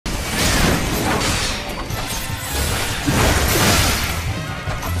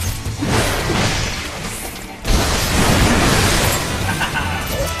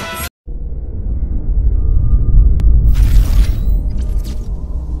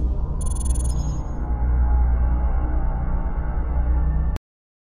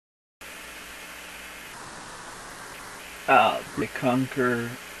The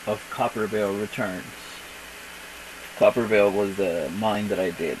Conqueror of Coppervale returns. Coppervale was the mine that I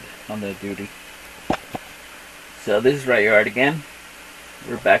did on the duty. So this is Ryard again.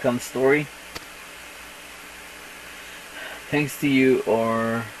 We're back on the story. Thanks to you,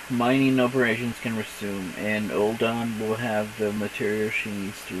 our mining operations can resume, and Old Dawn will have the material she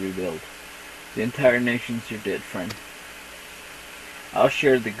needs to rebuild. The entire nation's your dead friend. I'll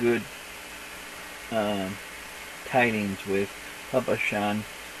share the good tidings with Papa Shan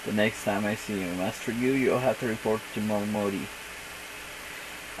the next time I see him. As for you, you'll have to report to Momodi.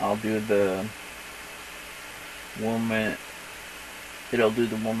 I'll do the woman. It'll do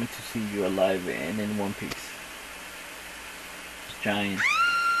the woman to see you alive and in one piece. Giant.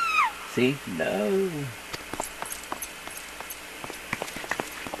 See? No.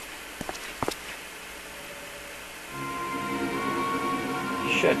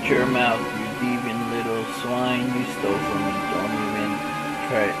 Shut your mouth, you deviant little swine. You stole from me. Don't even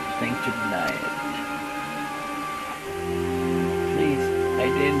try to think to deny it. Please, I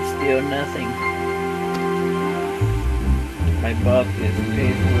didn't steal nothing. My buck is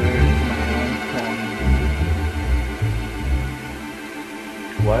paid for my own coin.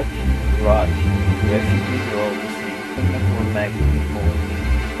 What? Rot. Refugees are all the same. Think of one magnet more.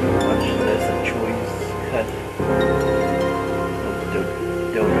 Much less a choice cut of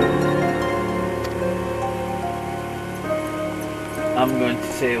dodo. I'm going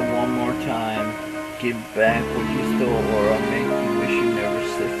to say it one more time. Give back what you stole, or I'll make you wish you never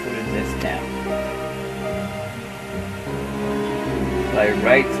set foot in this camp. By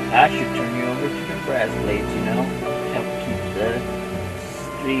rights, I should turn you over to the brass blades, you know? Help keep the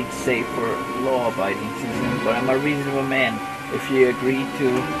streets safe for law-abiding citizens, but I'm a reasonable man. If you agree to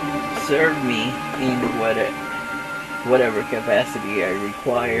serve me in whatever capacity I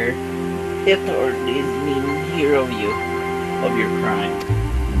require, the authorities needn't hear of your crime.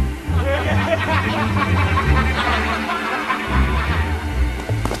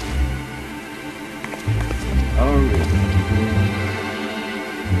 Oh, really?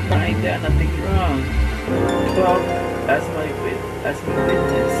 Right, there, nothing's wrong. Well, that's my witness.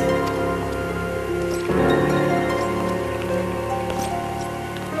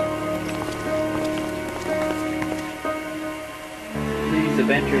 Please,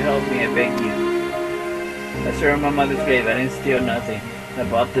 Avenger, help me, I beg you. I serve my mother's grave. I didn't steal nothing. I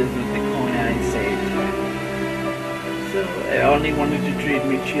bought this with the coin I saved. So, I only wanted to treat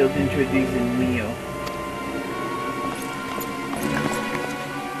my children to a decent meal.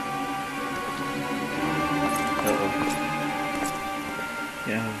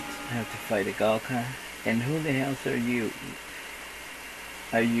 Have to fight a Galka. And who the hell are you?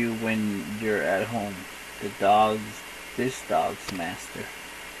 Are you when you're at home? This dog's master.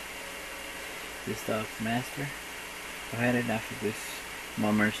 This dog's master? I've had enough of this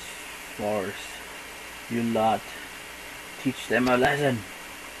mummer's farce. You lot, teach them a lesson.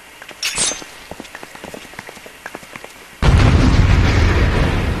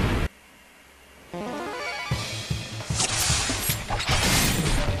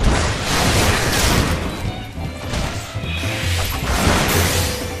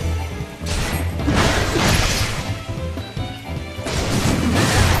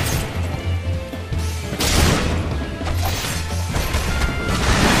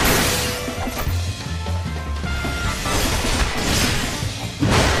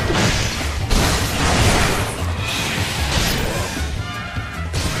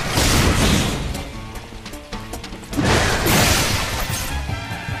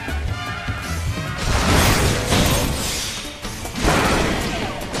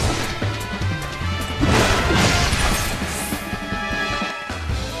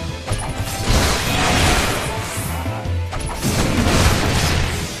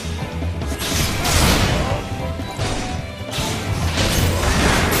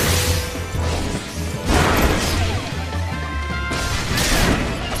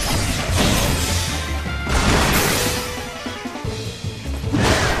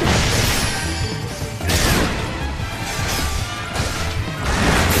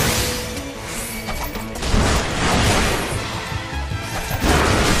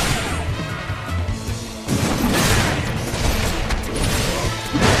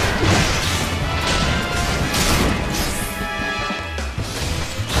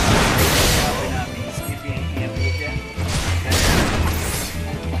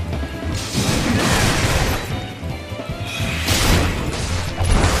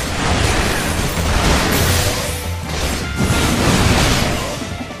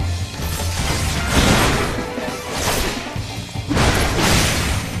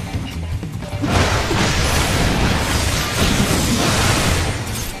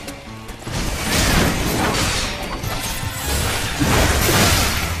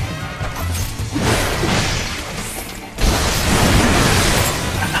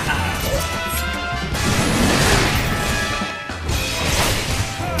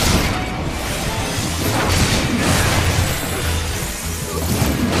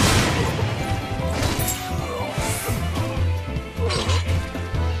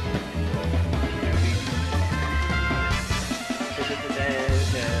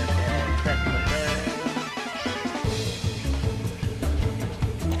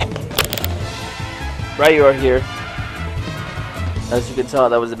 Right, you are here. As you can tell,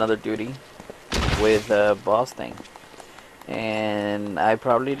 that was another duty with boss thing, and I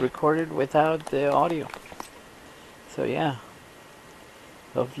probably recorded without the audio. So yeah,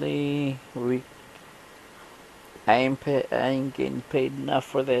 hopefully I ain't getting paid enough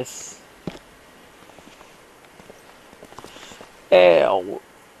for this. Hey,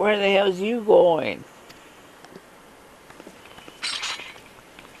 where the hell's you going?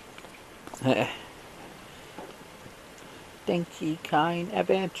 Thank kind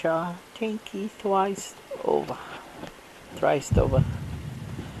adventure. Thank twice over. Thrice over.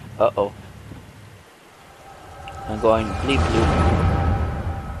 Uh-oh. I'm going bleep bloop.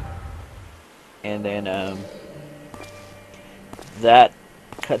 And then, that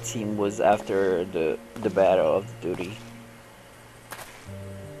cutscene was after the battle of the duty.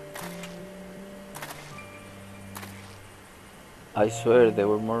 I swear there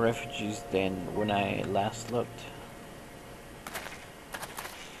were more refugees than when I last looked.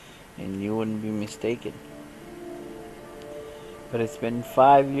 And you wouldn't be mistaken. But it's been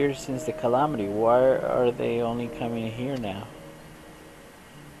 5 years since the calamity. Why are they only coming here now?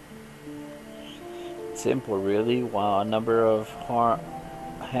 Simple, really. While a number of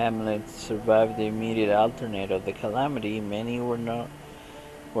hamlets survived the immediate alternate of the calamity, many were no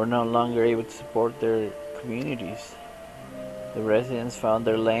longer able to support their communities. The residents found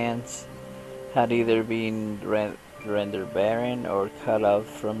their lands had either been rendered barren or cut off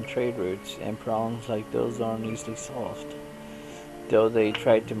from trade routes, and problems like those aren't easily solved. Though they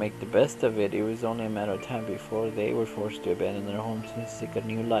tried to make the best of it, it was only a matter of time before they were forced to abandon their homes and seek a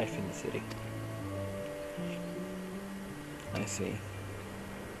new life in the city. I see.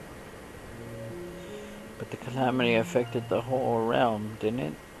 But the calamity affected the whole realm, didn't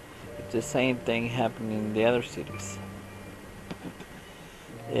it? It's the same thing happening in the other cities.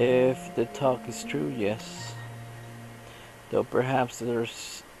 If the talk is true, yes. Though perhaps their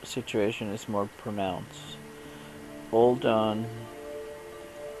situation is more pronounced. Ul'dah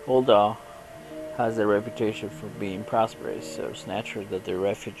has a reputation for being prosperous, so it's natural that the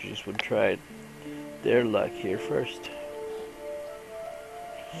refugees would try their luck here first.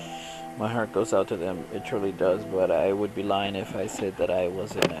 My heart goes out to them, it truly does, but I would be lying if I said that I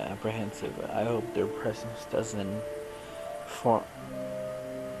wasn't apprehensive. I hope their presence doesn't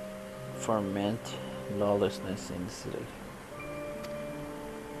foment lawlessness in the city.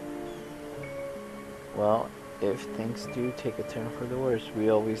 Well, if things do take a turn for the worse, we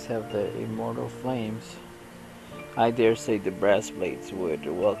always have the immortal flames. I dare say the brass blades would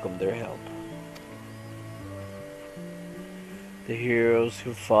welcome their help. The heroes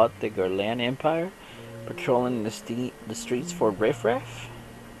who fought the Garland Empire, patrolling the streets for riffraff?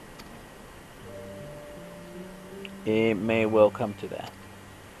 It may well come to that.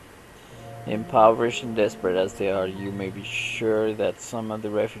 Impoverished and desperate as they are, you may be sure that some of the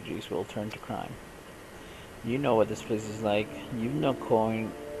refugees will turn to crime. You know what this place is like. You've no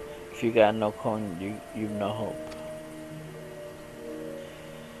coin. If you got no coin, you've no hope.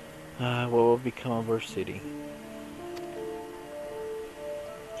 What will become of our city?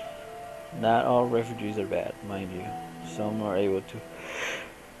 Not all refugees are bad, mind you. Some are able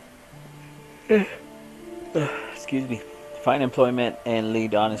to excuse me, find employment and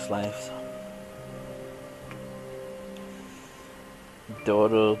lead honest lives.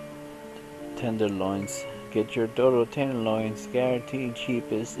 Dodo tenderloins. Get your Dodo tenderloins guaranteed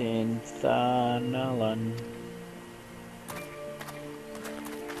cheapest in Thanalan.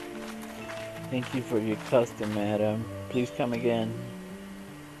 Thank you for your custom, madam. Please come again.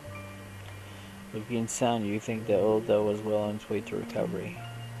 Looking sound, you think that Ul'dah was well on its way to recovery.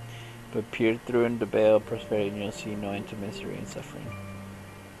 But peer through in the veil of prosperity and you'll see no end to misery and suffering.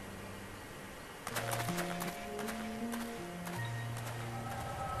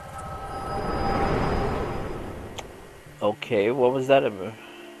 Okay, what was that a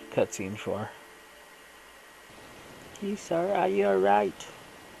cutscene for? Hey, sir, are you alright?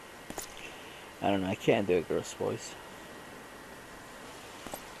 I don't know, I can't do a girl's voice.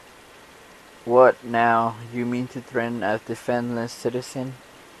 What now? You mean to threaten a defenseless citizen?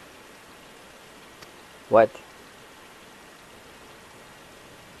 What?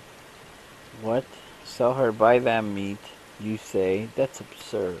 What? Sell her, buy that meat, you say? That's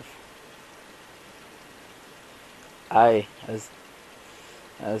absurd.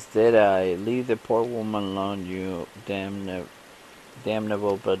 As did I. Leave the poor woman alone, you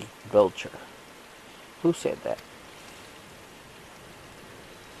damnable belcher. Who said that?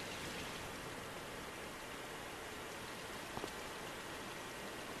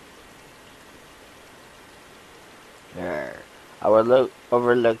 I will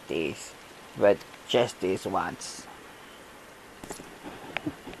overlook these, but Just this once.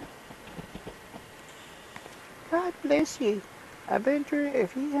 God bless you. I venture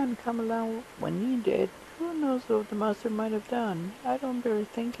if he hadn't come along when you did, who knows what the master might have done. I don't bear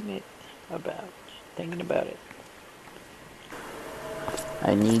thinking about it.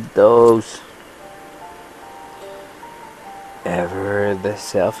 I need those. Ever the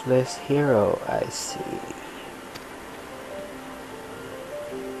selfless hero, I see.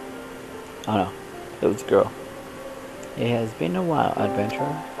 Oh no, it was a girl. It has been a while,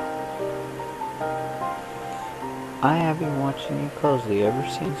 adventurer. I have been watching you closely ever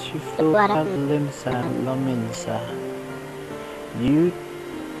since you flew out of Lominsa. You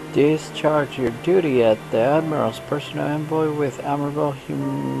discharged your duty at the Admiral's personal envoy with admirable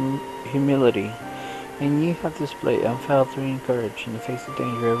humility, and you have displayed unfaltering courage in the face of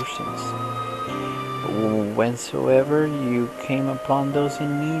danger ever since. Whensoever you came upon those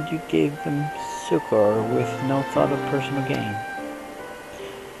in need, you gave them succor with no thought of personal gain.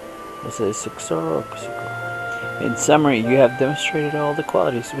 This is succor. In summary, you have demonstrated all the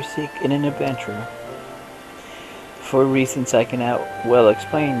qualities we seek in an adventurer. For reasons I cannot well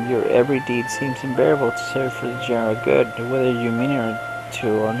explain, your every deed seems invariable to serve for the general good, whether you mean it to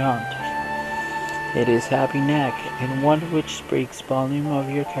or not. It is happy knack, and one which speaks volume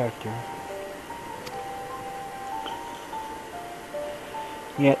of your character.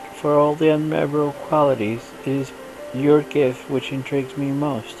 Yet, for all the admirable qualities, it is your gift which intrigues me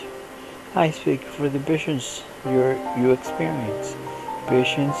most. I speak for the visions you experience,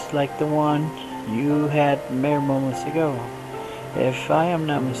 visions like the one you had mere moments ago. If I am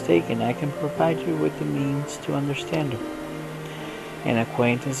not mistaken, I can provide you with the means to understand them. An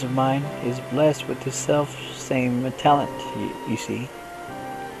acquaintance of mine is blessed with the self-same talent, you see.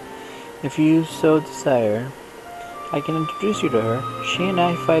 If you so desire, I can introduce you to her. She and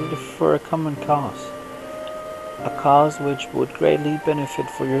I fight for a common cause. A cause which would greatly benefit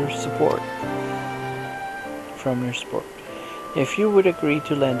from your support. If you would agree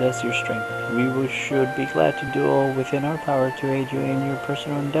to lend us your strength, we should be glad to do all within our power to aid you in your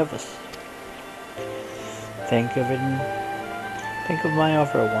personal endeavors. Think of my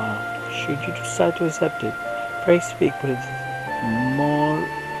offer a while. Should you decide to accept it, pray speak with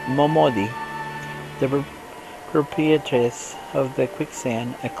Momodi, the proprietress of the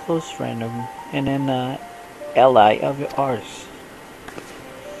Quicksand, a close friend of and an ally of ours.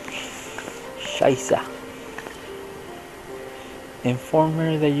 Shaisa. Inform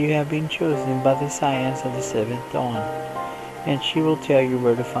her that you have been chosen by the Scions of the XIVth Dawn, and she will tell you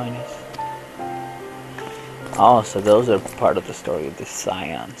where to find us. Oh, so those are part of the story of the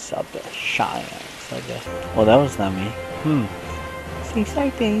Scions of the Well, that was not me. Things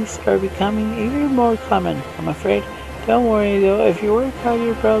like things are becoming even more common, I'm afraid. Don't worry though, if you work hard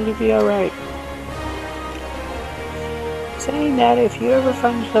you'll probably be alright. Saying that, if you ever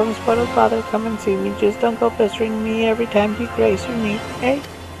find yourself a spoiled father, come and see me. Just don't go pestering me every time you grace your knee, eh?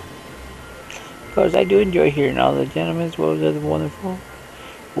 Of course, I do enjoy hearing all the gentlemen's woes of the wonderful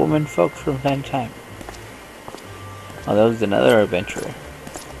woman folk from time to time. Oh, that was another adventurer.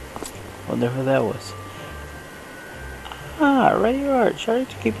 Wonder who that was. Ah, right you are. Sorry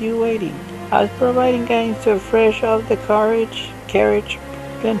to keep you waiting. I was providing guidance to a fresh off the carriage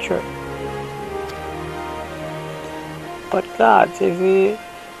venture. But gods, if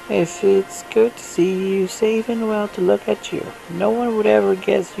it's good to see you safe and well to look at you. No one would ever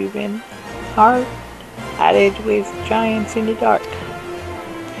guess you've been hard at it with giants in the dark.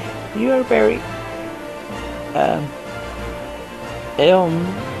 You are very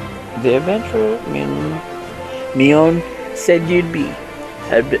the adventurer Mion said you'd be.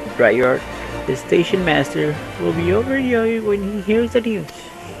 Ryard, the station master, will be overjoyed when he hears the news.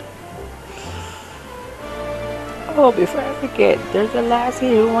 Oh, before I forget, there's a lassie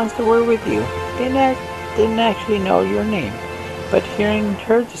who wants to work with you. Didn't actually know your name, but hearing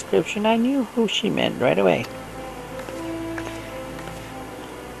her description, I knew who she meant right away.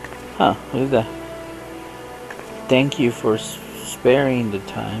 Huh, who's that? Thank you for sparing the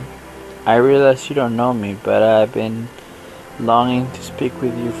time. I realize you don't know me, but I've been longing to speak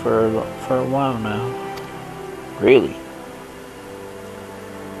with you for a while now. Really?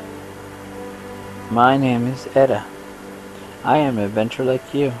 My name is Edda. I am an adventurer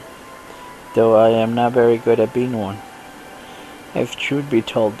like you, though I am not very good at being one. If truth be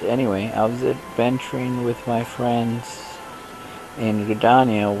told, anyway, I was adventuring with my friends in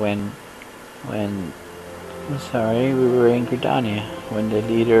Gridania we were in Gridania when the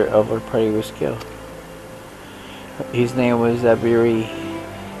leader of our party was killed. His name was Abiri,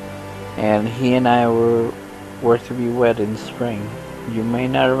 and he and I were to be wed in spring. You may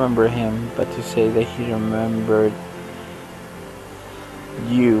not remember him, but to say that he remembered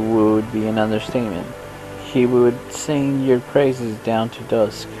you would be an understatement. He would sing your praises down to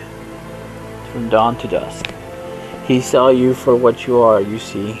dusk, from dawn to dusk. He saw you for what you are, you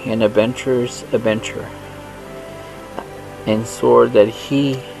see, an adventurer's adventurer, and swore that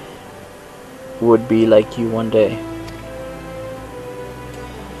he would be like you one day.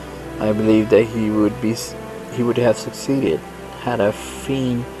 I believe that he would have succeeded had a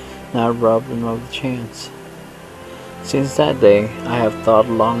fiend not robbed him of the chance. Since that day, I have thought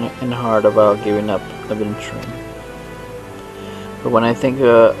long and hard about giving up adventuring. But when I think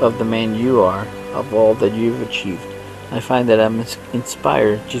of the man you are, of all that you've achieved, I find that I'm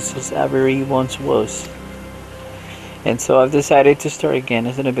inspired just as Avery once was. And so I've decided to start again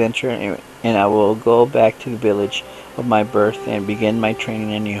as an adventurer, and I will go back to the village of my birth and begin my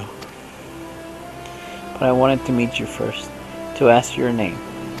training anew. But I wanted to meet you first, to ask your name.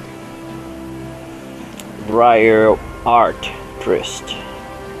 Briar Art Drist.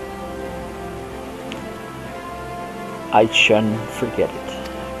 I shouldn't forget it.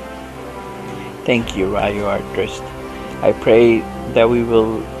 Thank you, Briar Art Drist. I pray that we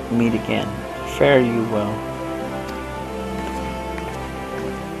will meet again. Fare you well.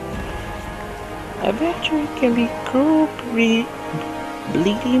 Adventure can be cruel,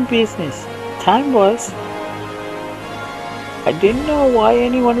 bleeding business. Time was. I didn't know why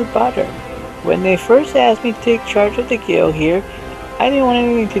anyone would bother. When they first asked me to take charge of the guild here, I didn't want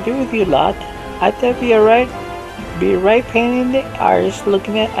anything to do with you lot. I thought it'd be a right pain in the arse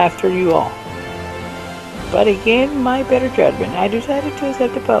looking after you all. But again, my better judgment, I decided to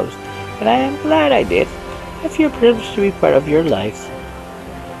accept the post, and I am glad I did. I feel privileged to be part of your lives.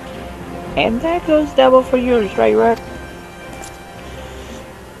 And that goes double for yours, right, Rod?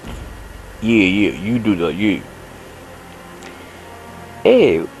 Yeah, you do that, yeah.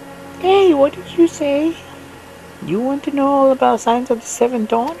 Hey, what did you say? You want to know all about Scions of the Seventh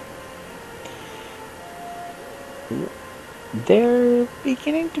Dawn? They're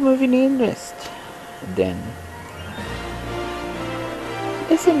beginning to move in interest, then.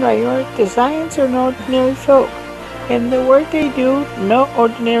 Listen, Ryor, the Scions are no ordinary folk, and the work they do, no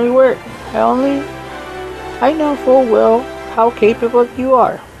ordinary work. I know full well how capable you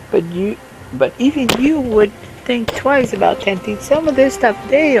are, but even you would think twice about attempting some of this stuff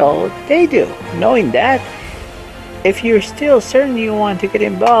they do. Knowing that, if you're still certain you want to get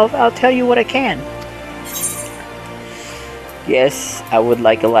involved, I'll tell you what I can. Yes, I would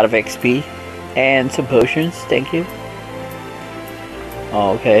like a lot of XP and some potions, thank you.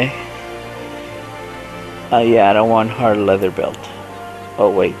 Okay. Yeah, I don't want hard leather belt. Oh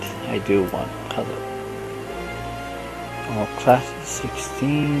wait, I do want color. All classes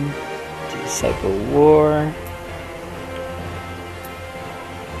 16. Disciple War.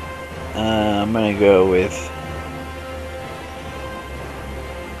 I'm gonna go with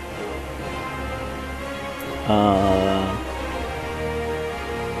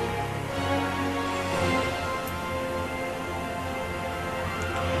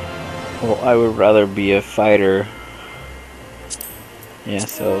well, I would rather be a fighter. Yeah,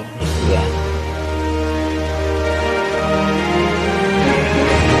 so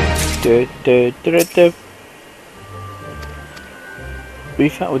let's do that. We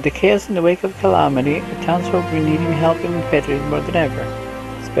found with the chaos in the wake of calamity, the townsfolk were needing help and competitors more than ever,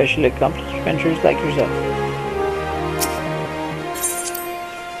 especially accomplished adventurers like yourself.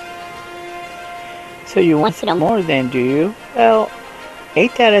 So you want some more then, do you? Well,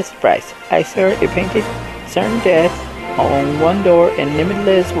 ain't that a surprise? I saw a painted certain death on one door and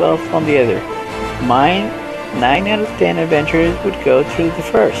limitless wealth on the other. Mine, 9 out of 10 adventurers would go through the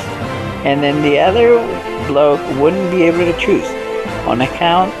first, and then the other bloke wouldn't be able to choose, on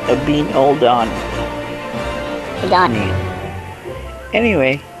account of being old on it.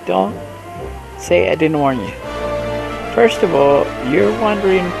 Anyway, don't say I didn't warn you. First of all, you're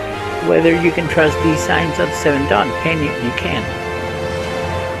wondering whether you can trust these Scions of the Seventh Dawn, can you? You can.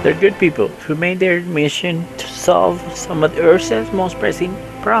 They're good people who made their mission to solve some of the Earth's most pressing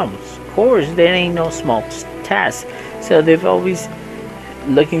problems. Of course, there ain't no small task, so they've always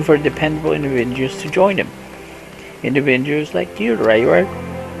looking for dependable individuals to join them. Individuals like you, right?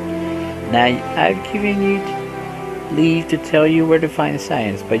 Now, I've given you leave to tell you where to find the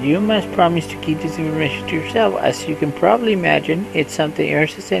Scions, but you must promise to keep this information to yourself. As you can probably imagine, it's something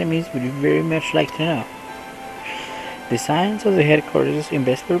Ursa's enemies would very much like to know. The Scions of the headquarters in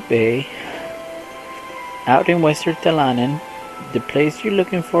Vesper Bay, out in Western Talanan. The place you're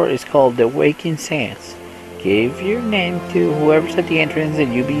looking for is called the Waking Sands. Give your name to whoever's at the entrance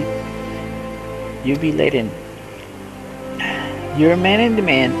and you'll be let in. You're a man in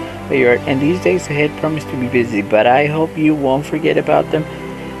demand, and these days ahead promise to be busy, but I hope you won't forget about them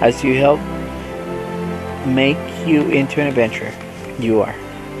as you help make you into an adventurer. You are.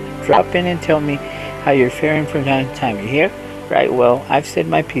 Drop in and tell me how you're faring from time to time. You hear? Right, well, I've said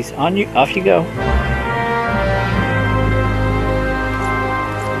my piece. On you, off you go.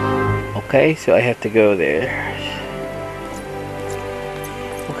 Okay, so I have to go there.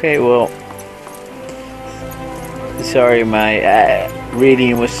 Okay, well, sorry my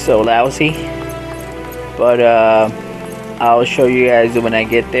reading was so lousy, but I'll show you guys when I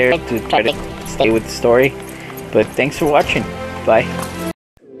get there to try to stay with the story. But thanks for watching. Bye.